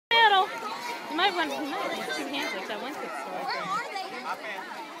might want to use two hands like that one kid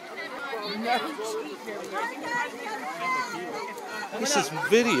This is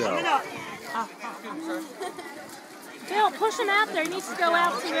video. Bill, push him out there. He needs to go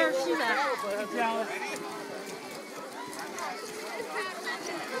out to where she's at.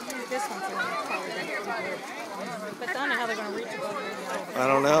 This one's probably good. But I don't know how they're going to reach it. I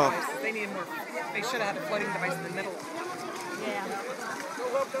don't know. They need more. They should have had a floating device in the middle. Yeah.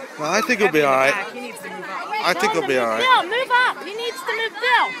 Well, I think it'll be all right. He needs to move up. I think it'll be all right. Bill, move up. He needs to move.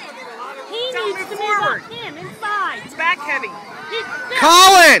 Bill. He needs to move up. Him inside. It's back heavy.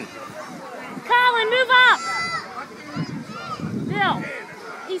 Colin! Colin, move up. Bill.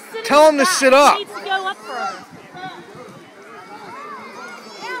 He's sitting. Tell him to sit up. He needs to go up further.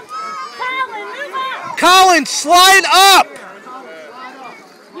 Colin, move up. Colin, slide up!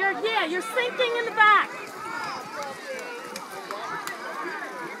 You're sinking in the back.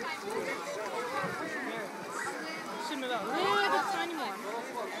 Should move up a little bit tiny more.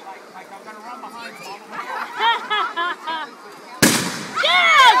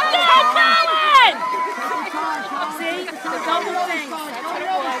 Yes! Go, Colin! See? The double thing. That's what it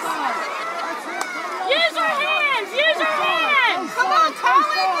was. Use your hands! Use your hands! Come on, Colin!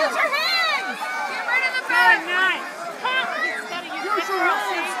 Use your hands! Get rid of the back! Nice. Colin! Use your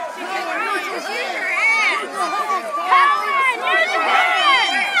hands! Use your hands! Colin! Use your hands!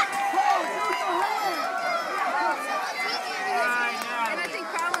 And I think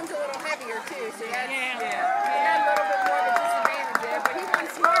Colin's a little heavier too, so that's, he had a little bit more of a disadvantage there, but he won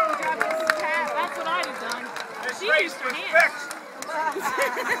smart and dropped his towel. That's what I'd have done. She used her hands.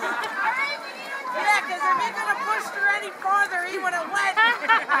 Yeah, because if he could have pushed her any farther, he would have went.